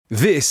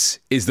This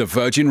is the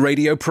Virgin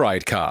Radio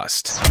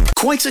Pridecast.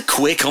 Quite a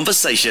Queer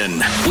Conversation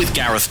with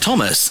Gareth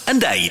Thomas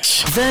and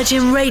H.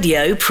 Virgin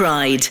Radio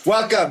Pride.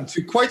 Welcome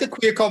to Quite a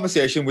Queer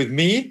Conversation with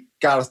me,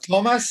 Gareth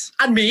Thomas.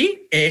 And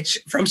me, H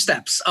from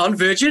Steps, on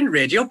Virgin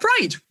Radio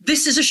Pride.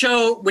 This is a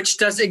show which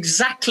does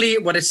exactly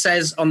what it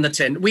says on the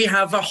tin. We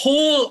have a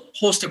whole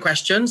host of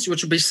questions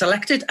which will be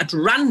selected at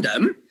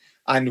random.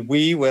 And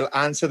we will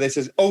answer this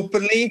as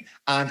openly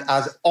and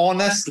as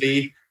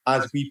honestly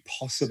as we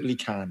possibly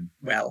can.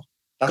 Well,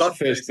 that's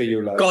the first for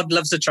you, love. God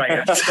loves a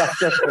tryer. That's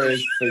the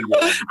first for you.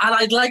 And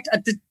I'd like,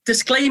 the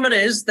disclaimer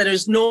is there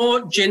is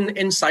no gin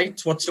in sight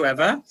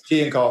whatsoever.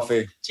 Tea and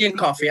coffee. Tea and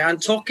coffee. And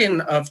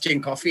talking of tea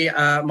and coffee,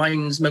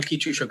 mine's milky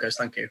 2 sugars,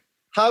 thank you.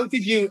 How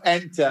did you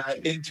enter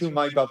into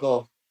my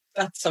bubble?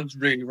 That sounds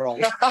really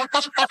wrong.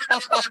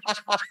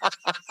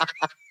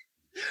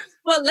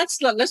 Well, let's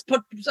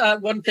put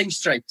one thing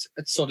straight,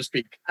 so to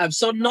speak.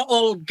 So not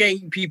all gay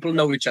people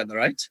know each other,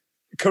 right?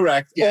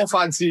 Correct. Yeah. All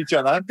fancy each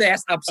other.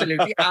 Yes,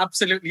 absolutely.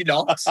 Absolutely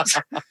not.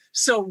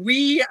 So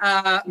we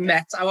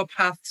met, our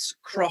paths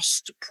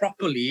crossed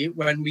properly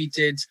when we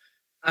did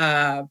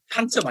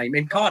pantomime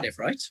in Cardiff,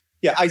 right?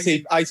 Yeah, I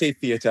say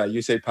theatre,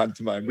 you say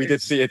pantomime. We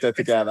did theatre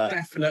together.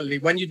 Definitely.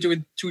 When you're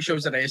doing 2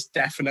 shows a day, it's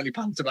definitely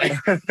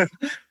pantomime.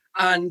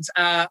 And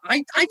I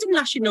didn't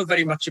actually know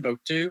very much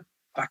about you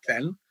back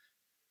then.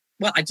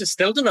 Well, I just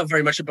still don't know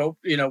very much about,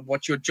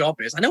 what your job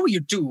is. I know what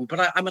you do,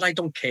 but I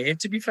don't care,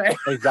 to be fair.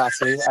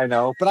 Exactly, I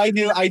know. But I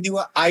knew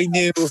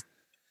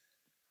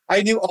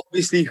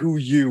obviously who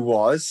you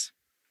was.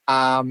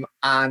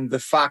 And the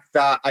fact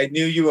that I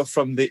knew you were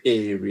from the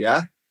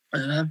area.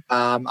 And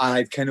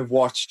I'd kind of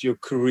watched your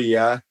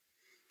career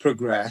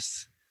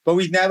progress. But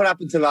we'd never up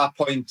until that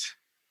point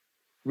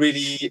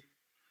really,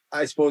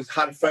 I suppose,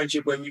 had a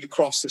friendship where we'd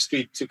cross the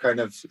street to kind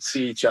of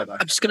see each other.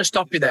 I'm just going to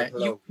stop you there.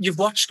 You've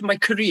watched my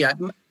career.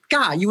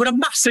 Guy, you were a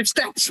massive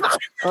Steps fan.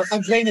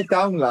 I'm playing it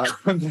down, lad.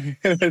 I'm playing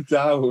it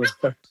down.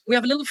 We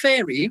have a little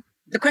fairy.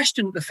 The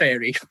question, the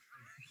fairy.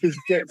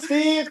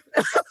 Steve!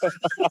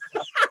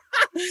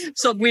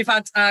 So we've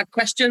had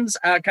questions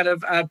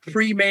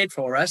pre-made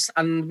for us,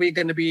 and we're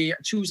going to be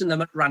choosing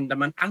them at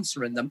random and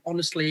answering them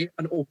honestly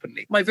and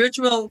openly. My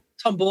virtual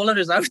tombola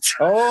is out.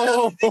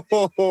 Oh,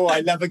 I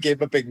love a game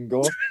of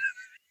bingo.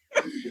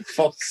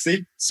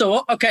 Foxy.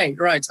 So, okay,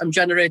 right. I'm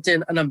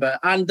generating a number.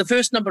 And the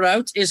first number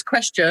out is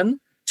question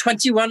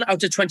 21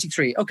 out of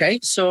 23. Okay,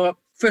 so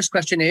first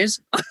question is...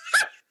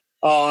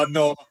 Oh,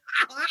 no.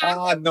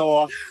 Oh,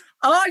 no.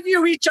 Are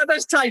you each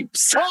other's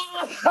types?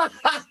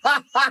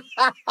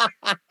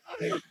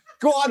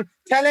 Go on,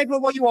 tell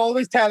everyone what you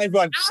always tell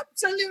everyone.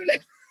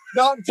 Absolutely.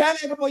 No, tell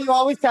everyone what you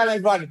always tell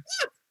everyone.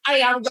 I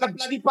haven't got a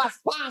bloody pass,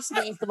 first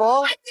of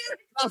all.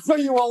 That's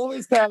what you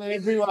always tell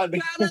everyone.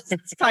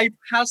 Gareth's type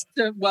has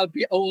to,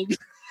 be older.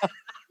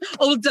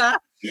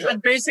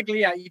 And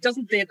basically, he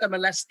doesn't date them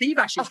unless Steve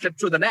actually slipped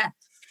through the net.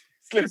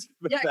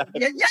 Yeah,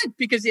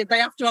 because they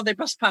have to have their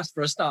bus pass for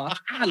a start.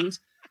 And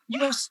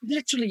your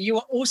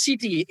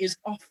OCD is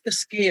off the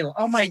scale.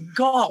 Oh my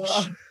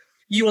gosh.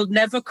 You will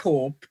never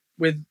cope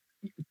with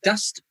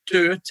dust,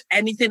 dirt,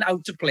 anything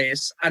out of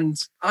place.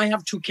 And I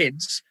have 2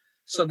 kids,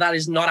 so that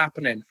is not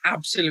happening.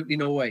 Absolutely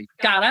no way.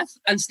 Gareth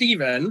and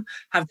Stephen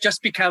have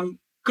just become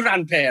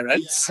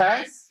grandparents.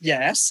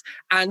 Yes.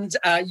 And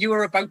you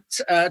are about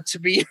to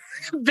be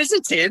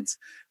visited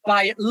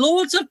by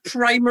loads of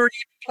primary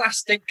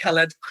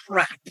plastic-coloured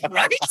crap,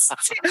 right?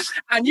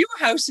 And your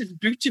house is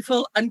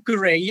beautiful and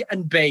grey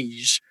and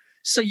beige.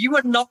 So you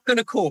are not going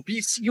to cope.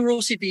 Your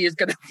OCD is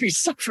going to be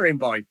suffering,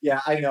 boy. Yeah,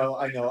 I know.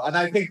 And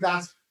I think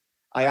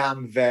I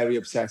am very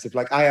obsessive.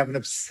 Like, I have an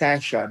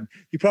obsession.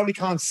 You probably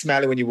can't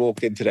smell it when you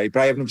walked in today, but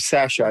I have an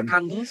obsession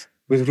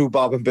with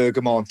rhubarb and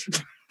bergamot.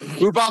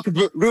 Rhubarb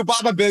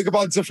and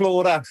bergamot to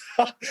flora.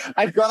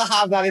 I've got to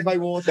have that in my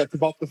water to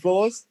mop the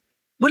floors.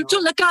 Well,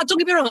 don't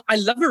get me wrong. I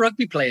love a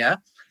rugby player,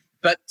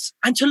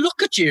 and to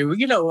look at you,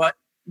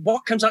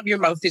 what comes out of your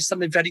mouth is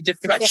something very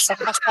different.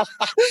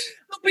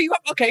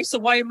 Okay, so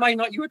why am I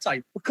not your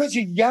type? Because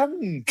you're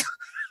young.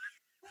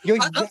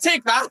 I'll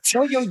take that.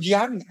 No, you're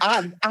young.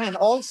 And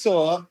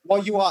also,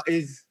 what you are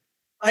is...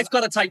 I've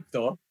got a type,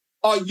 though.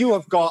 Oh, you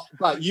have got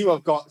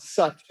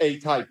such a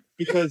type.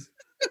 Because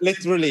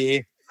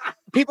literally...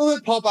 People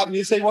will pop up and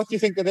you say, what do you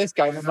think of this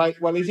guy? And I'm like,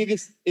 well, is he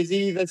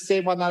the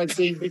same one that I've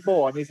seen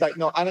before? And he's like,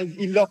 no. And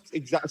he looks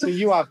exactly. So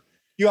you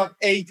have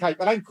a type.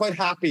 And I'm quite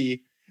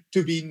happy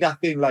to be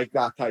nothing like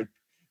that type.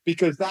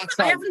 Because that's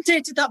I haven't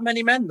dated that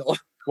many men, though.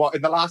 What,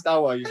 in the last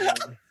hour? You know?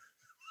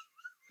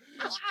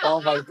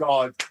 Oh my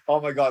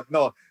God.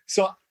 No.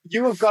 So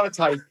you have got a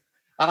type.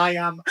 And I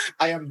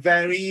am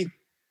very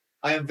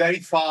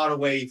far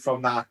away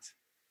from that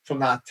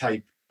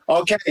type.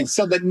 Okay,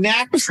 so the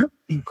next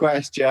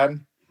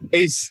question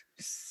is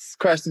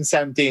question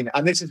 17,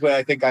 and this is where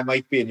I think I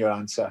might be in your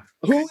answer.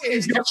 Who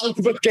is your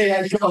ultimate gay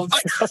icon?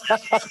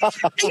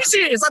 Easy,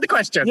 is that the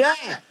question? Yeah.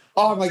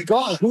 Oh my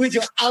God, who is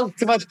your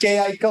ultimate gay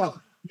icon?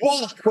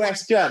 What a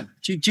question.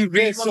 Do you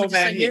really want me to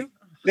say you?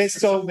 There's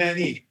so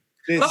many.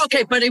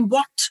 Okay, but in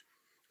what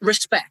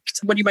respect.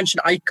 When you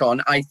mentioned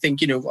icon, I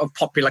think, of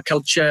popular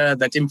culture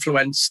that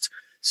influenced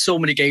so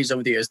many gays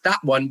over the years. That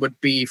one would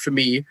be, for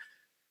me,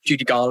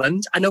 Judy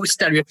Garland. I know it's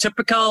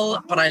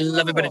stereotypical, but I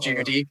love a bit of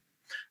Judy.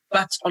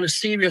 But on a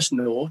serious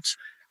note,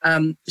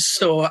 and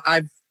it's all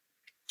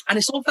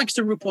thanks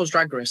to RuPaul's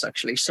Drag Race,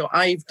 actually. So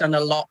I've done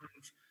a lot of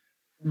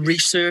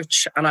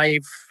research, and I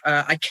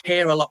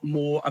care a lot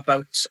more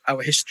about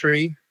our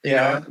history, you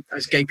know,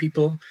 as gay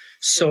people.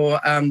 So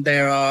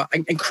there are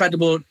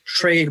incredible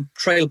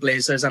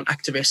trailblazers and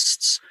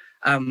activists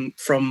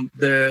from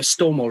the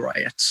Stonewall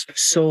riots.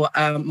 So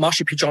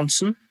Marsha P.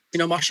 Johnson. You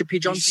know Marsha P.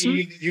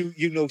 Johnson?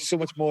 You know so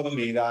much more than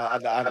me,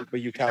 but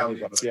you can.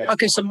 Yeah.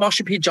 Okay, so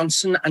Marsha P.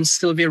 Johnson and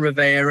Sylvia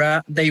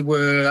Rivera, they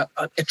were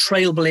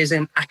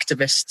trailblazing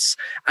activists,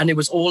 and it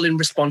was all in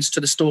response to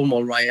the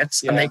Stonewall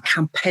riots, and they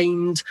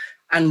campaigned,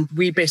 and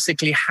we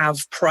basically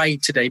have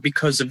pride today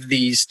because of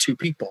these two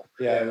people.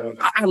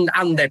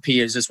 And their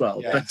peers as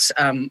well. Yeah.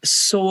 But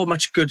so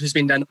much good has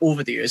been done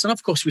over the years, and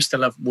of course we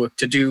still have work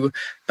to do,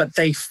 but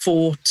they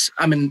fought,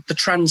 the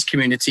trans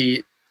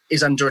community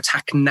is under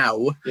attack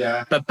now,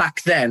 but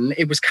back then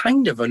it was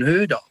kind of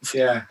unheard of.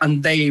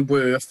 And they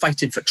were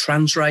fighting for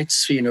trans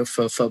rights,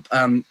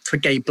 for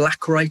gay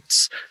black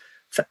rights,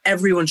 for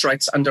everyone's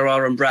rights under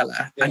our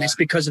umbrella. And it's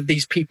because of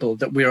these people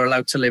that we're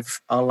allowed to live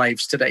our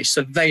lives today.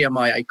 So they are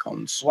my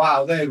icons.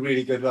 Wow, they're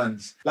really good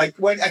ones. Like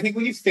when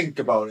you think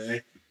about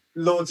it,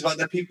 loads of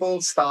other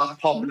people start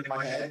popping in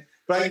my head.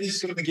 But I'm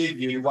just going to give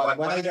you, when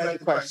I get a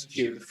question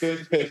to you, the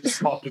first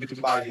person popping into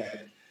my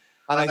head,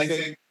 and I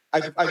think,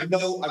 I've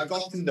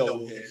got to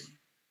know him,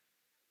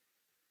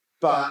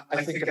 but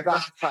I think at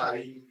that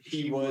time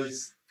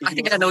I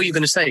think I know what you're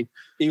going to say.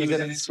 He was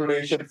an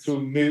inspiration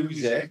through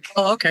music.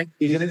 Oh, okay.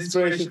 He's an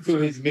inspiration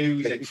through his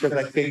music because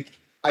I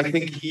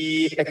think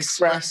he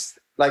expressed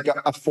like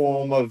a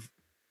form of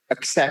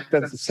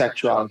acceptance of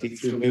sexuality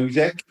through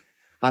music,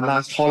 and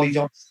that's Holly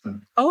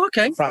Johnson. Oh,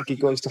 okay. Frankie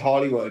Goes to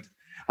Hollywood.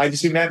 I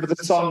just remember the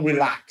song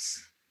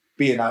 "Relax"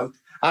 being out,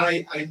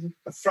 and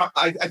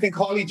I think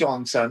Holly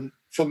Johnson,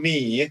 for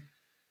me,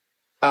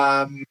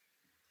 coming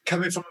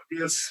from a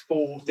real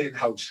sporting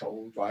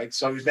household, right?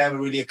 So I was never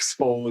really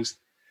exposed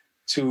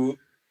to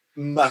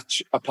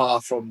much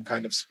apart from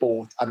kind of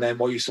sport and then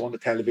what you saw on the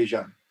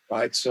television,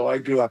 right? So I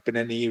grew up in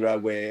an era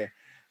where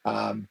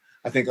I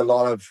think a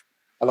lot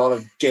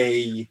of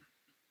gay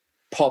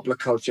popular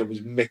culture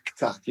was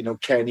mixed at,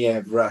 Kenny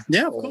Everett.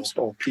 Yeah, of course.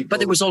 Or people.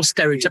 But it was all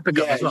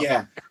stereotypical as well.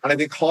 Yeah. And I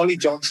think Holly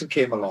Johnson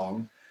came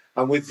along,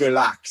 and with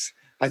Relax,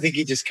 I think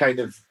he just kind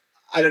of,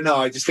 I don't know,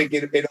 I just think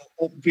it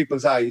opened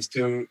people's eyes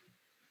to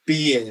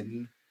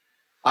being,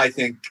 I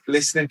think,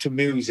 listening to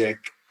music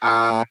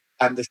and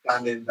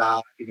understanding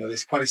that,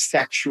 there's quite a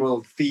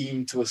sexual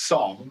theme to a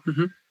song,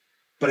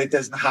 but it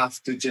doesn't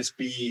have to just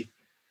be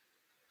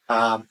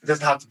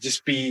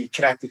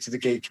connected to the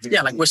gay community.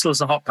 Yeah, like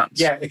Whistles and Hot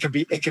Pants. Yeah, it can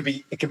be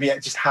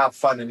just have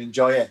fun and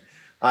enjoy it.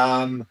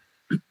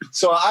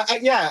 So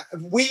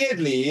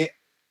weirdly,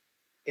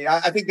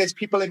 I think there's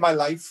people in my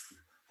life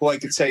who I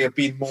could say have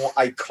been more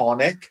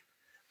iconic.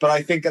 But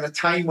I think at a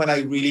time when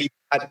I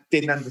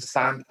didn't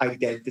understand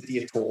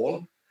identity at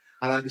all,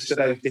 and I understood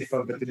I was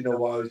different, but didn't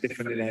know I was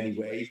different in any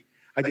way,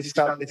 I just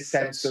felt this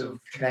sense of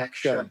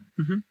connection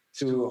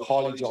to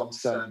Holly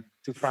Johnson,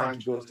 to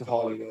Frankie Goes to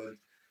Hollywood,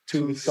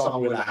 to the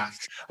song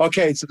Relax.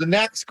 Okay, so the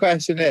next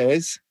question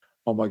is,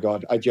 oh my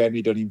God, I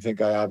genuinely don't even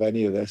think I have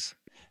any of this.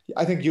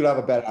 I think you'll have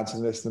a better answer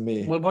to this than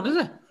me. Well, what is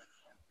it?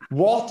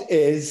 What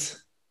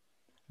is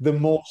the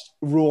most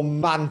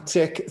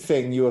romantic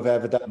thing you have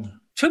ever done?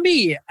 For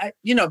me,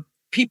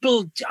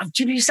 people,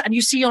 and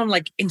you see on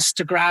like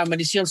Instagram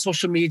and you see on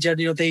social media,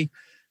 they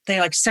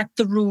like set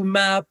the room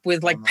up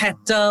with like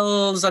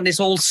petals and it's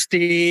all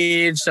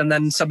staged and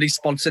then somebody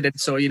sponsored it,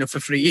 so,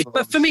 for free.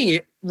 But for me,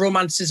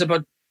 romance is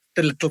about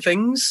the little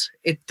things.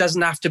 It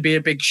doesn't have to be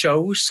a big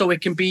show. So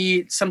it can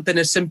be something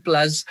as simple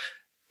as,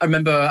 I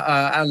remember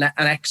an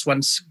ex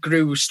once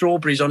grew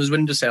strawberries on his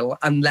windowsill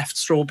and left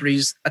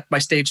strawberries at my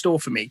stage door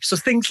for me. So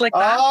things like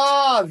that.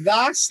 Oh,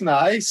 that's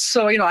nice.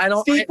 So, I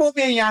know. Steve bought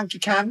me a Yankee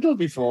Candle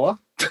before.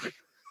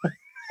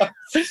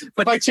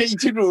 But by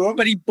changing room.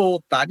 But he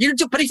bought that.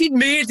 But if he'd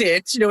made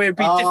it, it'd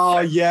be different. Oh,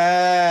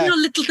 yeah.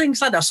 Little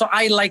things like that. So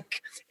I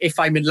like, if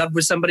I'm in love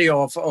with somebody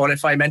or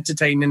if I'm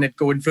entertaining it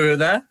going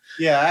further,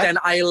 then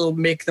I'll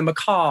make them a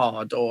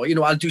card or,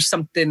 I'll do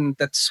something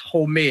that's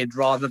homemade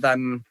rather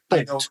than...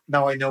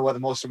 Now I know what the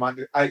most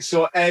romantic...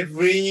 So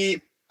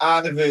every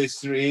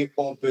anniversary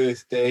or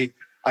birthday,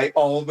 I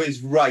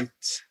always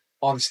write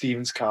on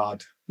Stephen's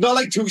card. Not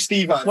like to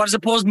Stephen. What, as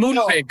opposed to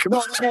Moonpig?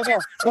 No.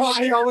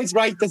 I always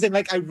write, as in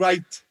I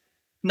write...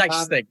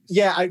 Nice things.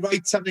 Yeah, I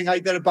write something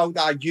either about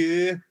that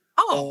year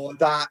or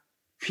that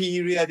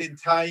period in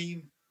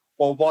time,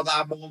 or what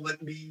that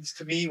moment means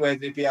to me,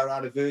 whether it be our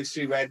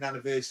anniversary, wedding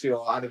anniversary,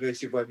 or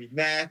anniversary of when we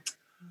met,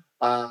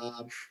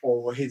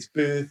 or his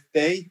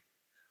birthday.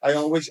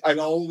 I'll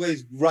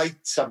always write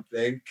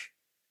something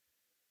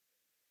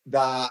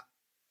that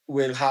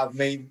will have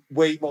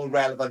way more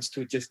relevance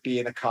to it just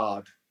being a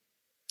card.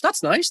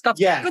 That's nice. But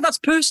that's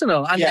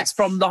personal, and it's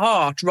from the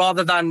heart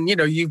rather than,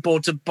 you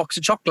bought a box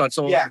of chocolates.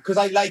 Or yeah, because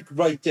I like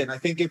writing. I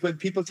think when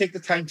people take the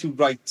time to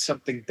write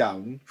something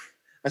down,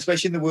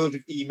 especially in the world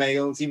of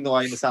emails, even though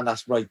I understand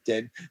that's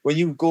writing, when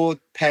you go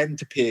pen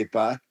to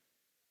paper,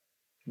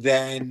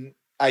 then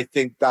I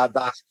think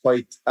that's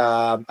quite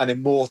an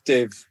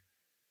emotive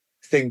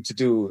thing to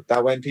do.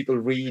 That when people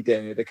read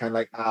it, they're kind of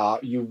like,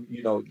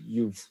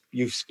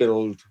 you've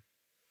spilled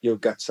your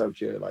guts out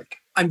here, like.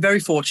 I'm very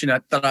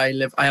fortunate that I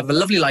have a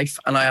lovely life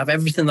and I have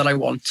everything that I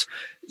want.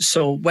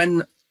 So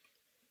when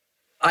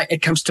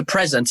it comes to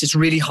presents, it's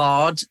really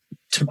hard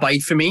to buy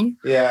for me.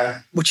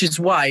 Yeah. Which is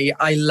why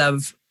I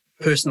love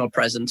personal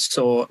presents.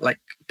 So like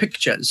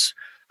pictures,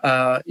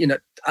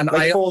 and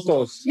like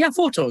photos. Yeah,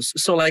 photos.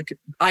 So like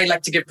I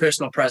like to give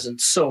personal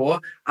presents.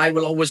 So I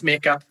will always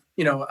make up,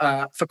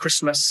 for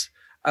Christmas,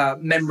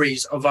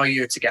 memories of our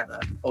year together.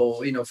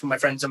 Or, for my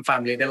friends and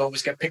family, they'll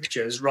always get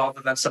pictures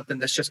rather than something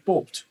that's just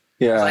bought.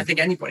 Yeah, I think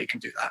anybody can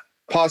do that.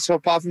 So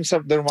apart from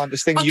the romantic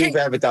thing you've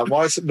ever done,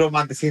 what is the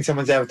romantic thing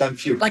someone's ever done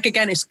for you? Like,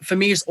 again, for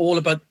me, it's all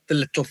about the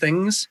little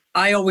things.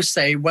 I always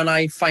say when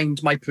I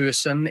find my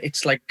person,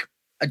 it's like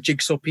a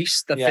jigsaw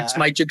piece that fits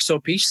my jigsaw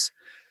piece.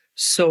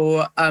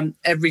 So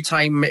every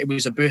time it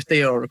was a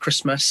birthday or a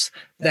Christmas,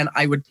 then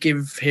I would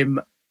give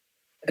him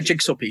a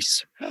jigsaw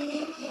piece.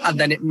 And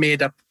then it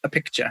made up a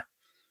picture.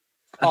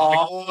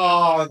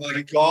 Oh,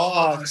 my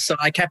God. So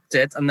I kept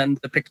it, and then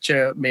the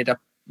picture made up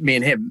me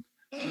and him.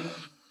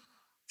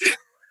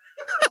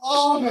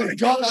 Oh my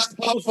God, that's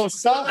powerful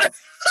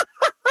stuff.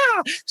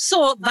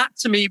 So that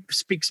to me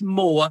speaks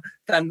more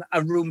than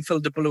a room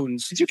filled of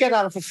balloons. Did you get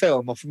out of a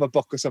film or from a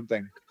book or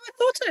something? I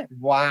thought it.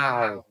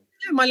 Wow.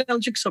 Yeah, my little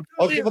jigsaw.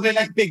 Okay, well, they're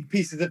like big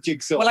pieces of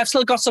jigsaw. Well, I've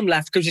still got some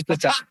left because it's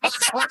split up.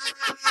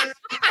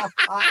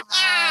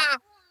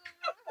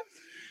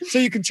 So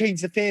you can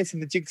change the face in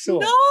the jigsaw?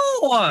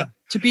 No!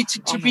 To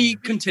be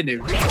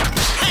continued.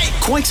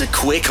 Quite a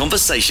queer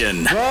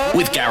conversation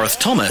with Gareth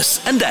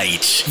Thomas and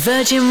H.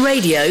 Virgin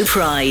Radio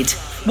Pride.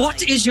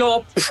 What is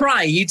your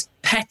pride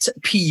pet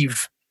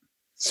peeve?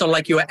 So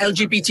like your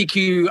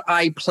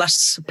LGBTQI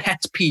plus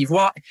pet peeve.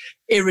 What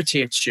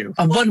irritates you?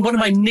 And one of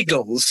my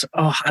niggles,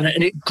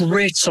 and it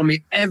grates on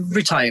me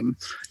every time,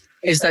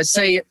 is that,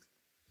 say,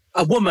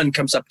 a woman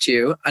comes up to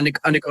you and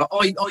they go,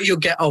 you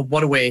get,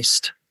 what a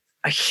waste.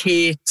 I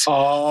hate.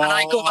 Oh. And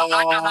I go,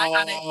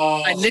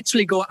 I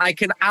literally go, I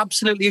can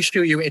absolutely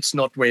assure you it's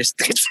not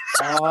wasted.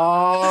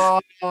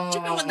 Oh. Do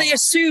you know when they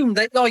assume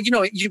that,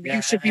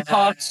 you should be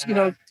part,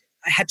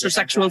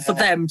 heterosexual for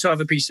them to have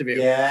a piece of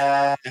you?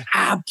 Yeah.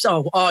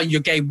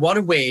 You're gay, what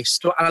a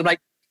waste. And I'm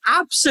like,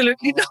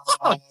 absolutely not.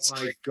 Oh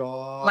my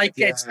God. Like,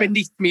 it's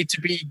beneath me to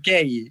be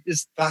gay.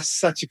 That's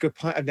such a good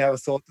point. I've never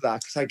thought of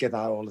that because I get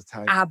that all the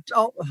time.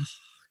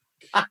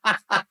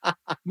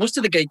 Most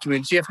of the gay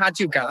community have had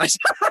you guys.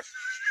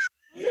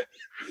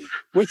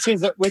 which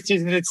is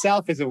in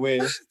itself is a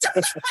waste.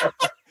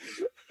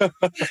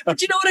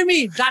 But you know what I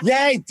mean?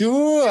 I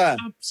do.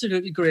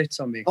 Absolutely great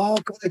on me. Oh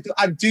God, I do.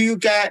 And do you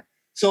get,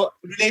 so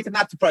relating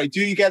that to Pride,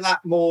 do you get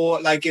that more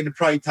like in the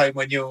Pride time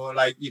when you're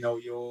like,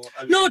 you're...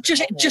 No,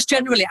 just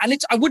generally. And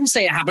I wouldn't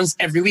say it happens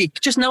every week,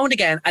 just now and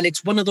again. And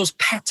it's one of those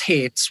pet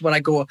hates when I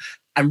go,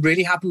 I'm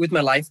really happy with my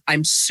life.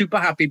 I'm super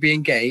happy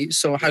being gay.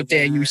 So how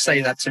dare you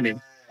say that to me?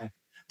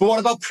 But what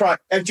about Pride?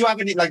 Do you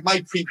have any, like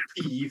my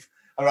peeve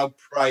around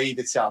Pride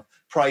itself,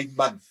 Pride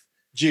Month,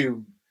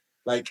 June,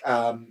 like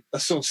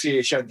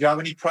association? Do you have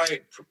any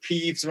Pride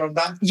peeves around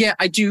that? Yeah,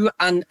 I do.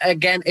 And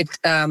again, it's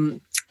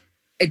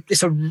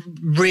a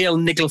real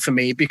niggle for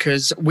me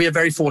because we're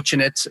very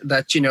fortunate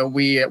that,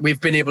 we've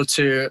been able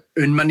to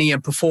earn money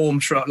and perform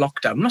throughout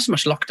lockdown. Not so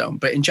much lockdown,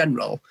 but in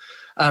general.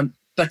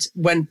 But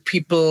when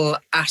people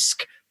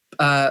ask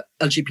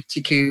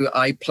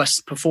LGBTQI plus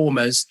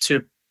performers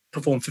to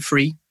perform for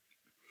free,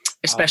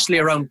 especially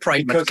around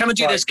Pride Month, come and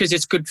do this because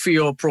it's good for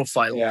your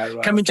profile. Yeah,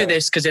 right, come and do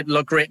this because it'll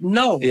look great.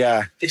 No,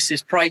 this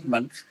is Pride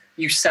Month.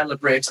 You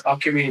celebrate our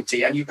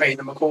community and you pay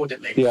them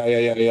accordingly.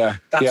 Yeah.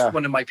 That's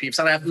one of my peeves.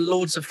 And I have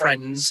loads of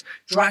friends,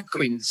 drag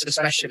queens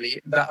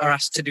especially, that are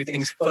asked to do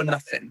things for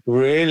nothing.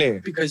 Really?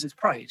 Because it's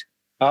Pride.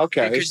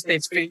 Okay. Because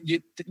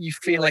you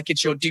feel like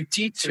it's your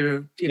duty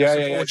to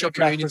support your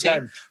community.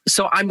 100%.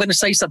 So I'm going to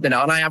say something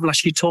now, and I haven't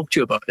actually talked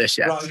to you about this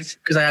yet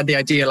because I had the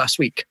idea last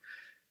week.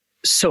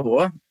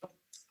 So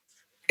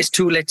it's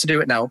too late to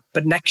do it now,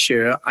 but next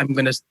year I'm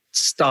going to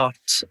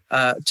start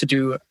to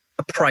do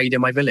a Pride in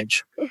my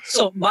village.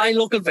 So my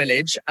local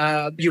village,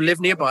 you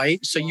live nearby,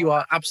 so you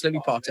are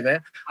absolutely part of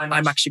it.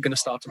 I'm actually going to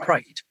start a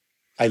Pride.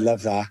 I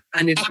love that.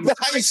 And it's the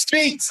high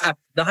street.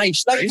 The high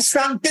street. Like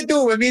Santa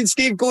do when me and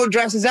Steve go and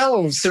dress as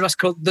elves. So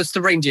that's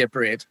the reindeer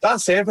parade.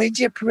 That's it,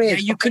 reindeer parade.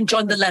 Yeah, you can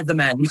join the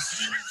Leathermen.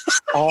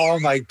 Oh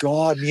my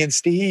God, me and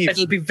Steve.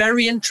 It'll be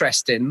very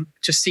interesting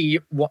to see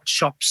what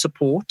shops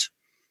support.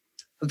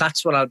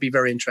 That's what I'll be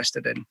very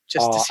interested in.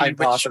 Just to see I'm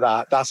part of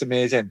that. That's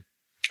amazing.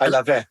 I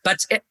love it.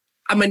 But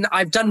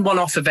I've done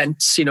one-off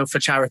events, for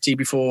charity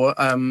before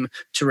to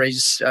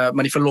raise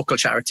money for local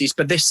charities.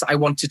 But this, I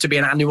want it to be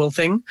an annual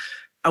thing.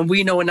 And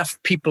we know enough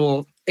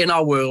people in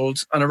our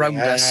world and around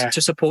us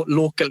to support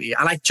locally.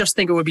 And I just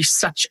think it would be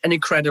such an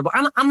incredible,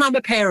 and I'm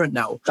a parent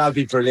now. That'd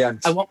be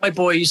brilliant. I want my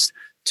boys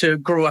to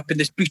grow up in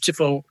this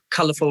beautiful,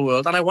 colourful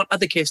world. And I want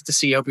other kids to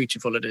see how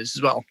beautiful it is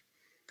as well.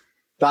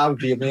 That would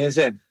be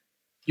amazing.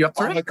 You up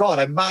for it? Oh my God,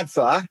 I'm mad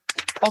for that.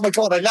 Oh my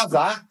God, I love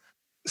that.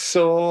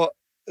 So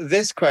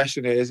this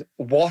question is,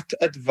 what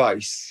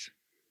advice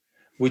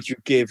would you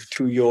give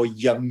to your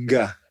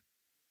younger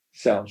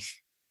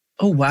self?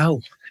 Oh, wow.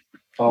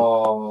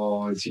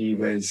 Oh, gee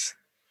whiz.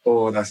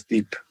 Oh, that's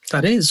deep.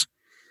 That is.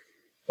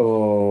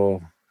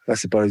 Oh,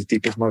 that's about as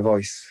deep as my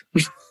voice.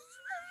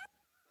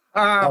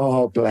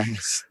 Oh,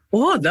 bless.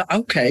 Oh,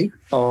 okay.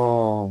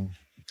 Oh.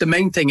 The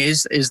main thing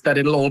is that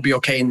it'll all be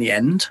okay in the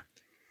end.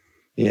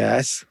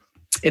 Yes.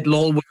 It'll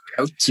all work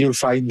out. You'll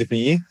find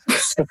me.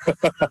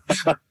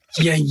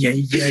 Yeah.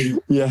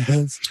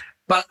 Yes.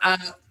 But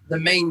the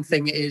main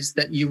thing is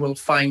that you will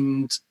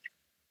find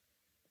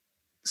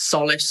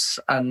solace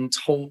and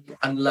hope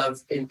and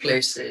love in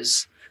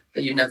places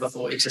that you never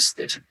thought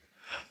existed.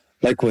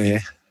 Like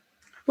where?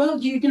 Well,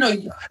 you know,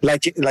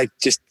 like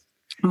just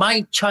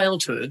my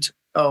childhood,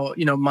 or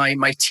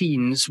my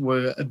teens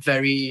were a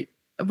very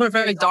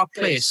dark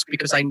place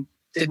because I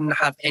didn't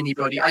have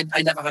anybody. I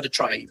never had a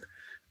tribe.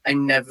 I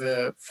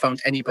never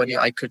found anybody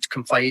I could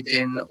confide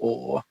in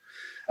or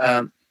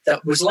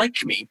that was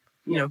like me.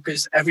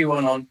 Because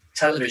everyone on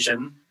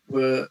television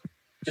were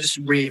just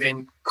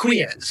raving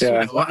queers,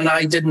 and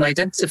I didn't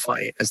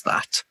identify as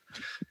that.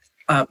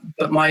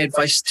 But my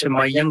advice to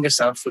my younger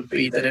self would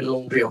be that it'll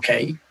all be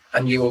okay,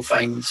 and you will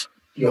find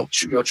your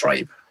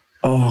tribe.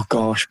 Oh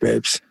gosh,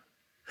 babes.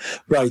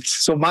 Right.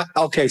 So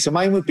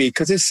mine would be,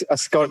 because this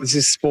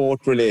is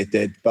sport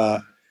related,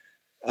 but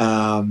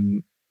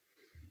kind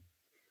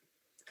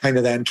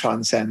of then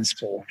transcends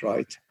sport,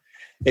 right?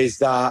 Is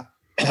that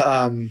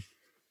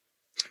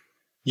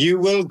you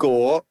will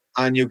go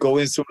and you go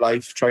into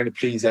life trying to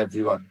please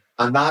everyone.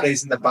 And that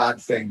isn't a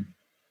bad thing,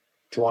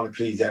 to want to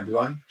please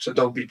everyone. So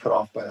don't be put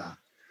off by that.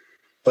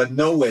 But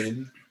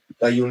knowing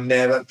that you'll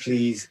never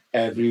please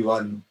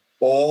everyone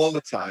all the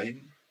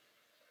time.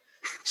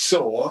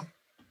 So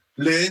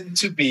learn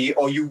to be,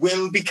 or you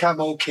will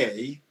become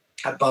okay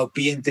about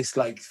being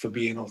disliked for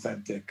being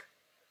authentic.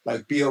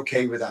 Like, be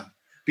okay with that.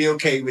 Be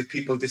okay with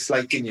people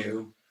disliking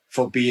you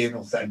for being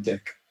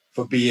authentic,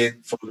 for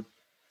being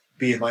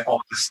my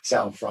honest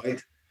self,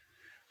 right?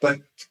 But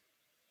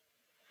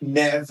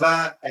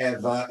never,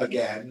 ever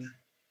again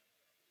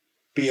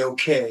be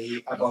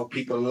okay about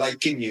people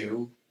liking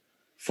you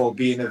for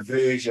being a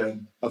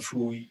version of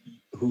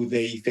who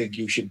they think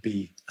you should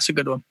be. That's a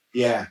good one.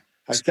 Yeah.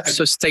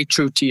 So stay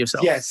true to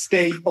yourself. Yeah,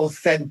 stay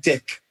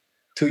authentic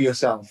to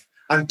yourself.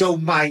 And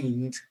don't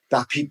mind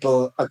that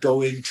people are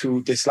going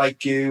to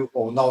dislike you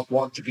or not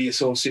want to be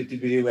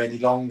associated with you any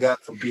longer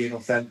for being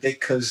authentic,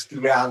 because the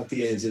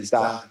reality is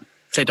that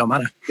they don't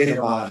matter. They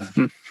don't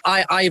matter.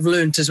 I've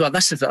learned as well,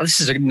 this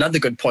is another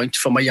good point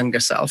for my younger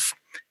self,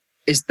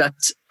 is that,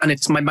 and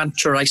it's my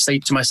mantra I say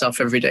to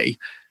myself every day,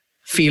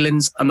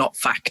 feelings are not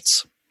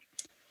facts.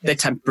 They're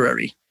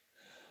temporary.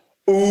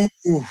 Ooh.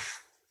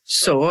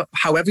 So,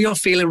 however you're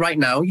feeling right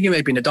now, you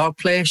may be in a dark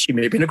place, you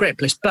may be in a great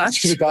place, but...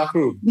 in a dark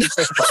room.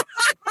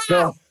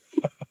 No,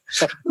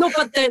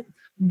 but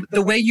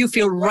the way you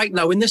feel right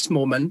now in this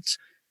moment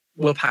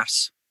will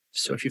pass.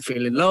 So if you're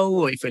feeling low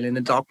or you're feeling in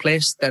a dark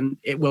place, then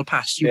it will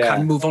pass. You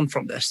can move on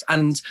from this.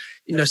 And,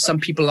 some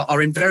people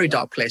are in very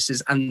dark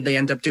places and they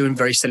end up doing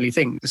very silly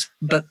things,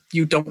 but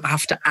you don't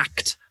have to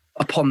act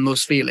upon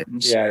those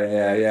feelings.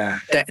 Yeah.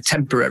 They're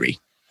temporary.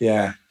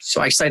 Yeah.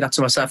 So I say that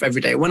to myself every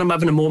day. When I'm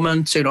having a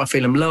moment, I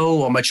feel I'm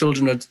low or my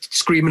children are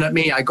screaming at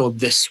me, I go,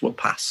 this will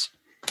pass.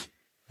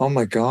 Oh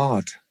my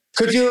God.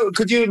 Could you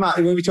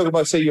imagine, when we talk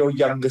about, say, your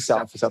younger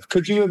self,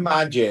 could you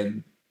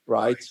imagine,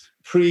 right,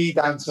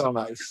 pre-Dancing on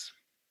Ice,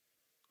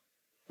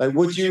 like,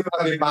 would you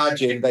have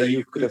imagined that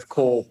you could have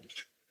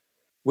coped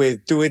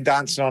with doing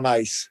Dancing on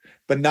Ice,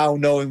 but now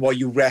knowing what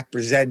you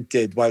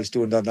represented whilst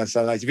doing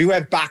Dancing on Ice? If you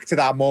went back to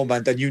that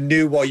moment and you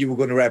knew what you were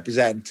going to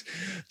represent,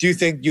 do you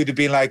think you'd have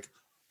been like,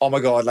 oh my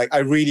God, like, I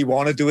really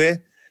want to do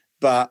it,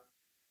 but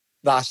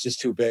that's just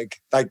too big.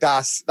 Like,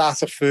 that's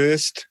a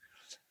first.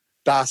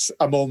 That's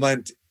a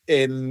moment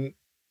in,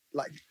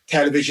 like,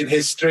 television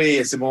history.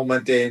 It's a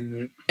moment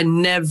in... I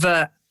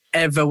never,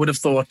 ever would have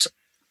thought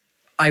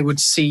I would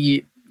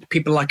see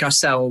people like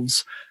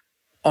ourselves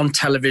on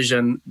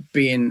television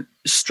being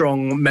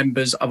strong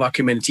members of our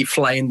community,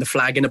 flying the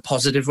flag in a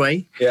positive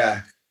way.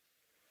 Yeah.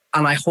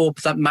 And I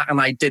hope that Matt and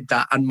I did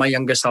that, and my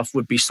younger self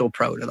would be so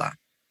proud of that.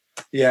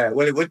 Yeah,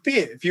 well, it would be.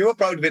 If you were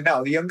proud of it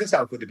now, the younger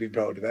self would have been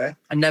proud of it.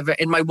 I never,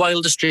 in my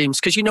wildest dreams,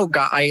 because you know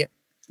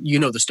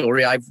the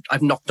story.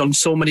 I've knocked on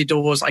so many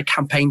doors. I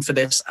campaigned for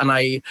this, and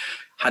I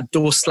had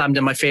doors slammed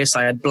in my face.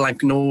 I had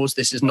blank no's.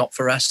 This is not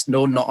for us.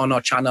 No, not on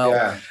our channel.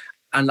 Yeah.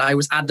 And I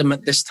was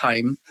adamant this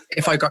time,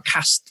 if I got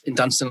cast in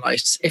Dancing on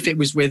Ice, if it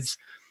was with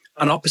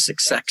an opposite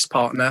sex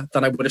partner,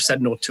 then I would have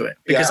said no to it,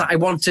 because I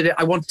wanted it.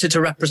 I wanted to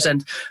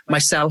represent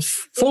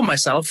myself,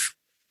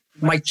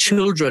 my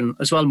children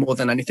as well, more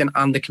than anything,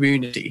 and the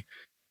community.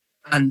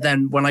 And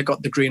then when I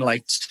got the green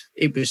light,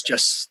 it was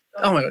just,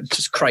 oh my God,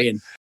 just crying.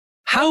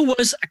 How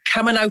was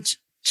coming out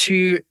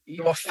to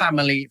your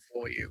family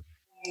for you?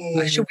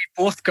 Actually,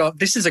 we both got,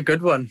 this is a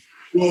good one.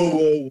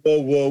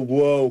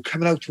 Whoa.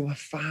 Coming out to a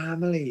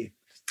family.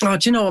 Oh,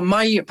 do you know,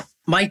 my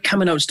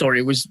coming out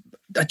story was,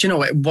 do you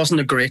know, it wasn't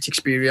a great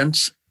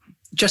experience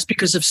just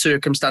because of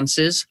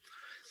circumstances.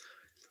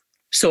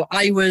 So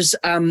I was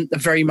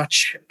very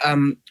much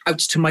out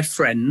to my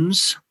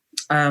friends,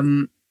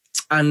 and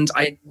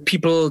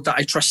people that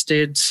I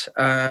trusted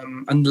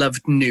and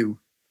loved knew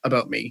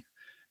about me,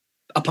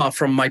 apart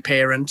from my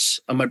parents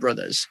and my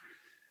brothers.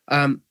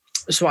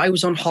 So I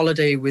was on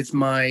holiday with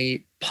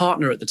my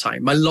partner at the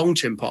time, my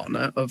long-term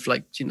partner of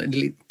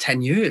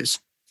 10 years.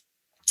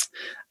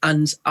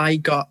 And I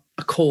got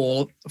a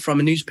call from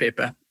a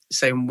newspaper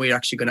saying, we're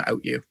actually going to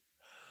out you.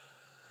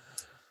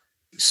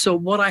 So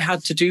what I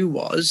had to do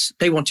was,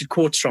 they wanted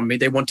quotes from me.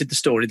 They wanted the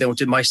story. They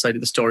wanted my side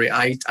of the story.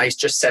 I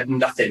just said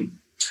nothing.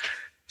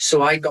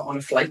 So I got on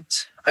a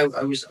flight. I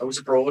was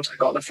abroad. I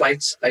got on a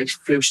flight. I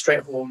flew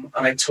straight home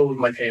and I told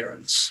my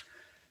parents.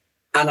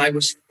 And I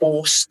was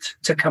forced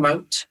to come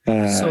out.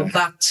 So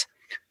that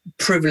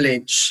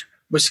privilege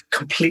was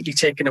completely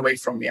taken away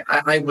from me.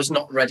 I was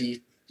not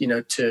ready,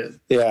 to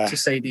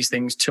say these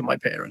things to my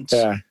parents.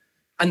 Yeah.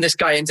 And this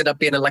guy ended up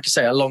being, like I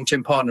say, a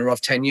long-term partner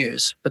of 10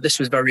 years. But this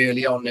was very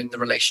early on in the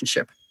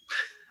relationship.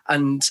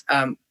 And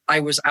I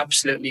was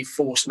absolutely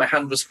forced. My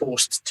hand was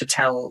forced to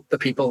tell the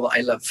people that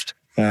I loved.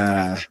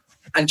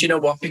 And you know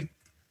what?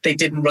 They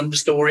didn't run the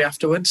story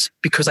afterwards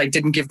because I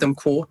didn't give them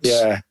quotes.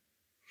 Yeah.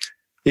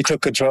 You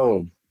took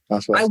control.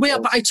 That's what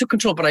I took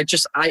control, but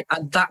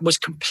that was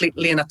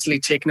completely and utterly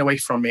taken away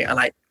from me. And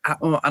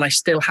I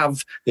still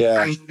have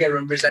anger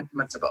and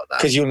resentment about that.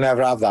 Because you'll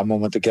never have that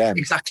moment again.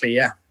 Exactly,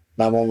 yeah.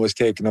 That one was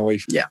taken away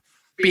from you. Yeah.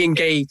 Being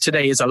gay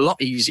today is a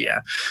lot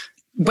easier.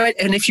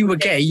 And if you were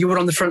gay, you were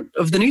on the front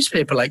of the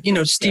newspaper.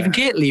 Stephen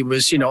Gately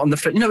was, on the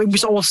front. It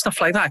was all stuff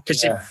like that.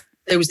 Because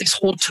there was this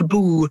whole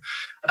taboo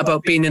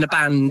about being in a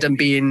band and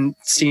being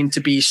seen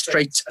to be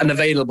straight and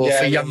available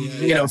for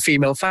young,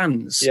 female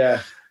fans.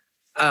 Yeah.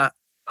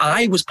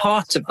 I was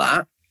part of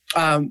that.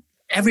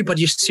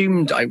 Everybody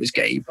assumed I was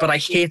gay, but I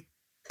hate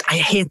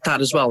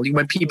that as well.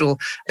 When people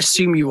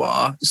assume you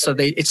are, so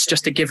it's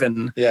just a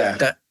given. Yeah.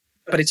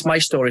 But it's my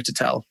story to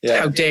tell.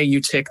 Yeah. How dare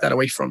you take that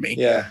away from me?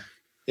 Yeah.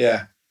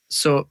 Yeah.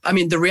 So, I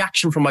mean, the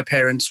reaction from my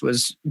parents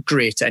was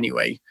great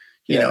anyway.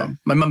 You know,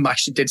 my mum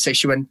actually did say,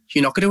 she went,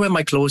 "You're not going to wear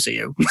my clothes, are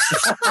you?"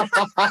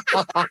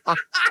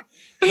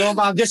 No,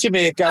 man, just your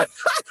makeup.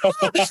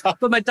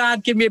 But my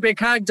dad gave me a big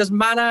hug. Doesn't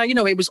matter.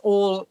 It was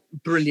all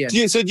brilliant. Do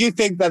you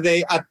think that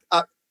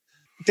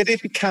did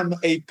it become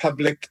a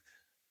public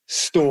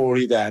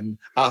story then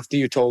after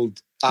you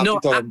told?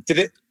 Did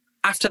it?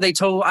 After I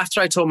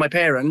told my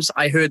parents,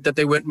 I heard that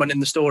they weren't running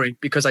the story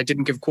because I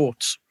didn't give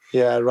quotes.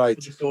 Yeah, right.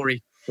 The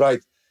story.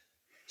 Right.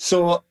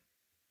 So,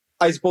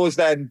 I suppose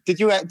then, have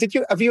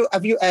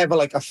you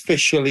ever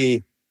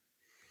officially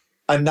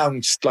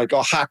announced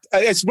or hacked?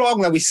 It's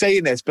wrong that we're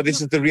saying this, but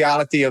this is the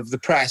reality of the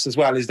press as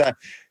well, is that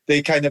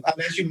they kind of,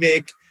 unless you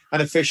make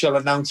an official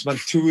announcement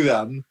to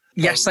them.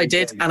 Yes, I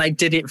did. And I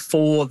did it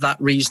for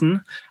that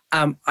reason.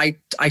 I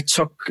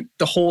took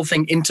the whole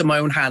thing into my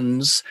own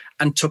hands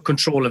and took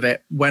control of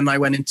it when I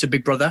went into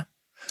Big Brother.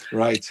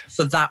 Right.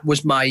 So that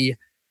was my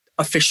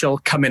official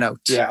coming out,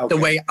 the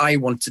way I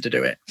wanted to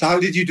do it. So how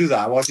did you do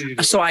that? What did you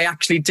do? So I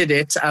actually did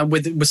it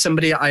with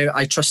somebody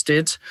I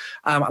trusted,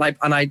 and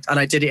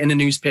I did it in a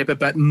newspaper,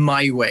 but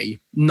my way,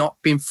 not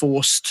being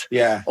forced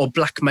or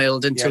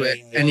blackmailed into it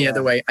any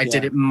other way. I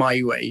did it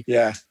my way.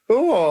 Yeah.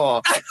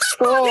 Oh, this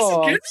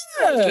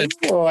is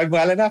good. Oh, I'm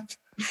well enough.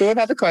 So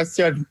another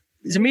question.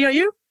 Is it me or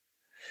you?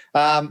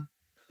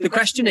 The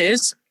question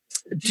is,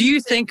 do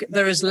you think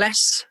there is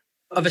less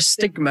of a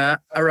stigma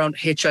around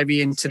HIV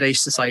in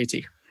today's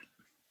society?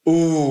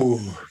 Ooh.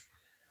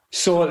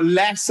 So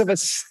less of a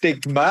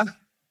stigma.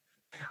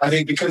 I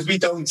think because we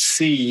don't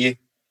see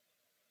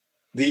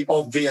the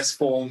obvious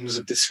forms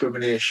of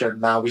discrimination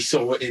now. We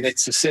saw it in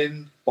It's a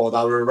Sin, or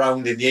that were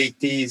around in the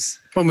 80s.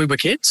 When we were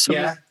kids?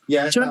 Yeah.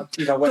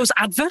 Those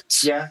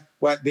adverts? Yeah.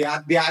 Well,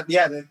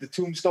 the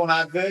Tombstone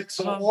adverts,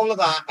 so all of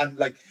that,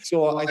 and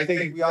so I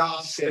think we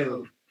are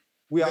still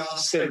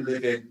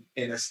living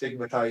in a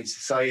stigmatized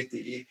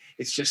society.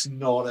 It's just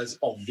not as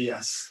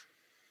obvious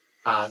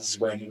as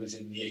when it was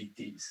in the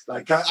 80s.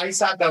 I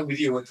sat down with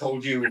you and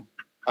told you,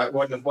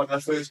 one of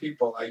the first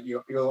people,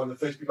 you were one of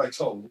the first people I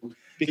told,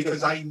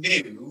 because I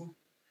knew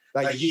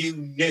that you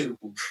knew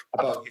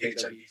about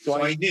HIV.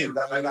 So I knew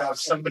that I would have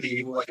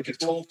somebody who I could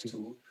talk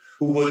to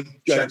who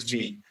wouldn't judge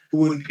me, who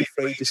wouldn't be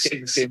afraid to sit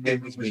in the same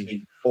room with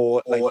me,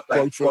 or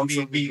from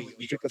me,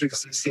 we could drink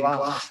the same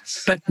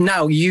glass. But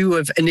now you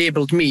have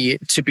enabled me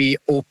to be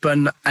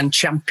open and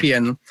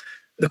champion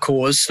the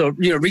cause. So,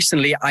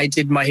 recently I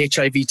did my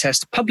HIV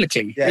test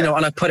publicly, and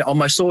I put it on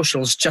my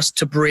socials just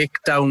to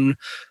break down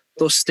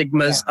those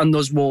stigmas and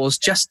those walls,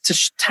 just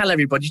to tell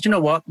everybody, you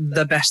know what,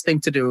 the best thing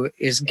to do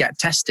is get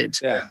tested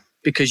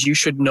because you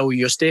should know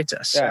your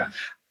status. Yeah.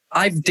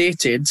 I've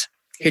dated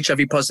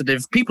HIV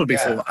positive people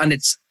before, Yeah. and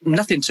it's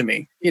nothing to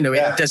me. You know,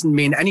 Yeah. it doesn't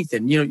mean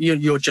anything.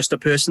 You're just a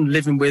person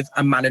living with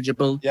a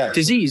manageable Yeah.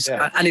 disease,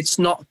 Yeah. and it's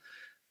not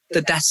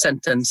the death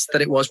sentence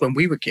that it was when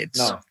we were kids.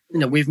 No. You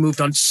know, we've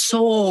moved on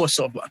so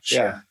much.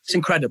 Yeah. It's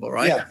incredible,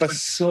 right? Yeah, but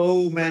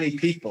so many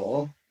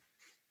people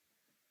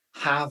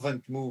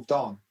haven't moved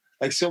on.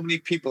 Like so many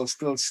people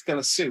still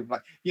assume,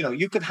 like, you know,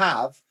 you could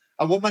have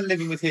a woman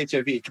living with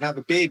HIV can have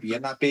a baby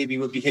and that baby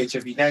will be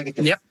HIV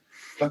negative. Yep.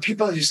 But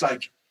people are just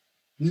like,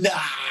 nah,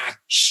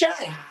 shut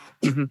up.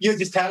 Mhm. You're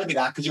just telling me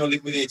that because you're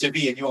living with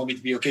HIV and you want me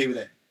to be okay with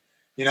it.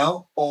 You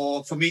know?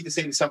 Or for me to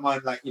say to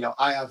someone like, you know,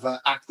 I have an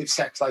active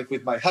sex life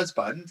with my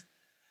husband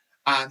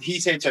and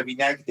he's HIV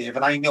negative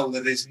and I know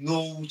that there's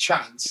no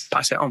chance,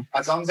 Pass it on.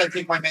 as long as I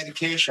take my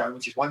medication,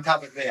 which is one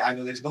tablet a day, I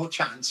know there's no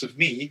chance of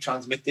me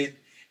transmitting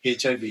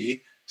HIV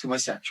to my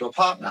sexual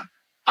partner.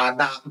 And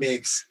that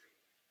makes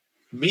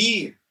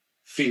me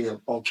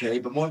feel okay,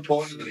 but more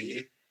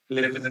importantly,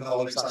 live in the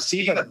knowledge that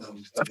Stephen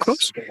knows. Of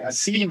course. Okay. And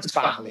Stephen's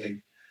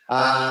family.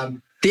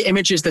 The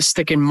images that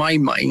stick in my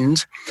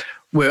mind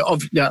were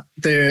of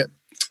the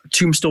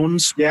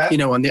tombstones, Yeah. you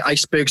know, and the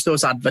icebergs,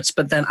 those adverts.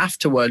 But then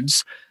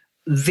afterwards,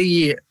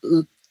 the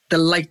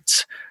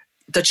light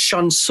that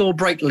shone so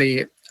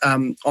brightly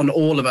on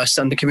all of us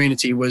and the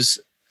community was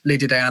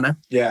Lady Diana.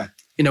 Yeah.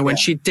 You know, when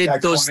Yeah. she did The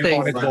those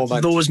iconic things,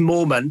 moment. those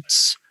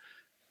moments.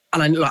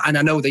 And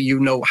I know that you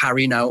know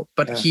Harry now,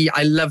 but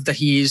I love that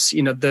he's,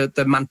 you know,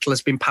 the mantle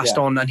has been passed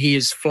Yeah. on and he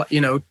is,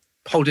 you know,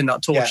 holding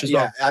that torch as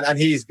well. And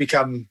he's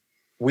become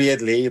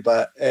weirdly,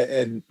 but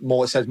and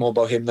more, it says more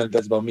about him than it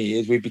does about me,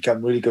 is we've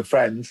become really good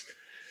friends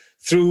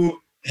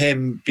through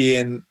him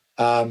being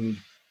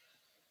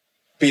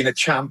a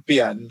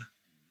champion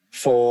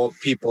for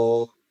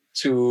people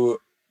to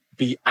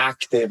be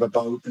active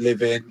about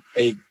living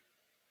a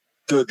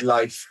good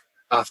life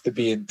after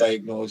being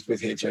diagnosed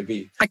with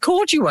HIV. I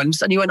called you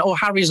once and you went, oh,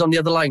 Harry's on the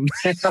other line.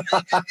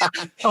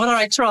 All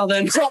right, try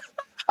then.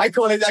 I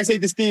say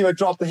to Steve, I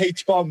drop the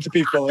H-bomb to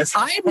people.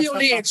 I'm the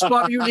only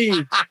H-bomb you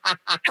need.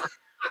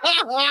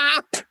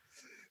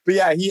 But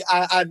yeah, he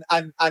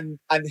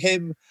and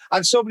him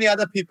and so many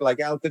other people, like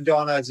Elton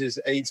John has his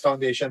AIDS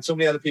Foundation. So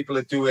many other people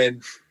are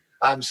doing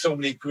so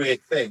many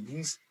great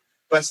things.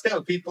 But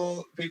still,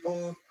 people,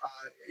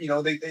 you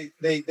know,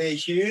 they're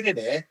hearing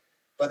it,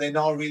 but they're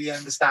not really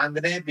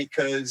understanding it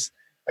because,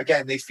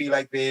 again, they feel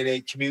like they're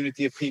a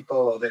community of people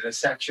or they're a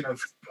section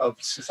of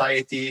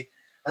society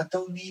that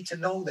don't need to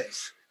know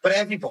this. But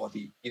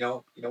everybody, you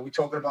know, we're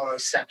talking about our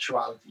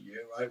sexuality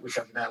here, right? Which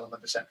has an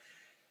element of sex.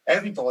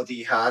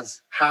 Everybody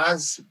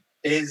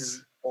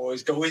is or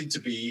is going to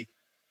be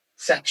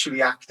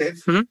sexually active.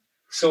 Mm-hmm.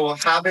 So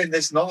having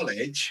this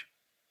knowledge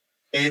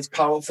is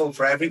powerful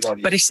for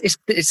everybody. But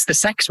it's the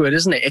sex word,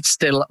 isn't it? It's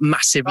still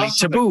massively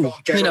taboo.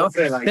 God, get you know?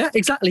 over it, Yeah,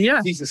 exactly.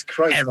 Yeah. Jesus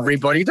Christ.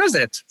 Everybody does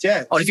it.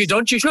 Yeah. Or if you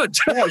don't, you should.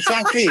 Yeah,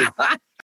 exactly.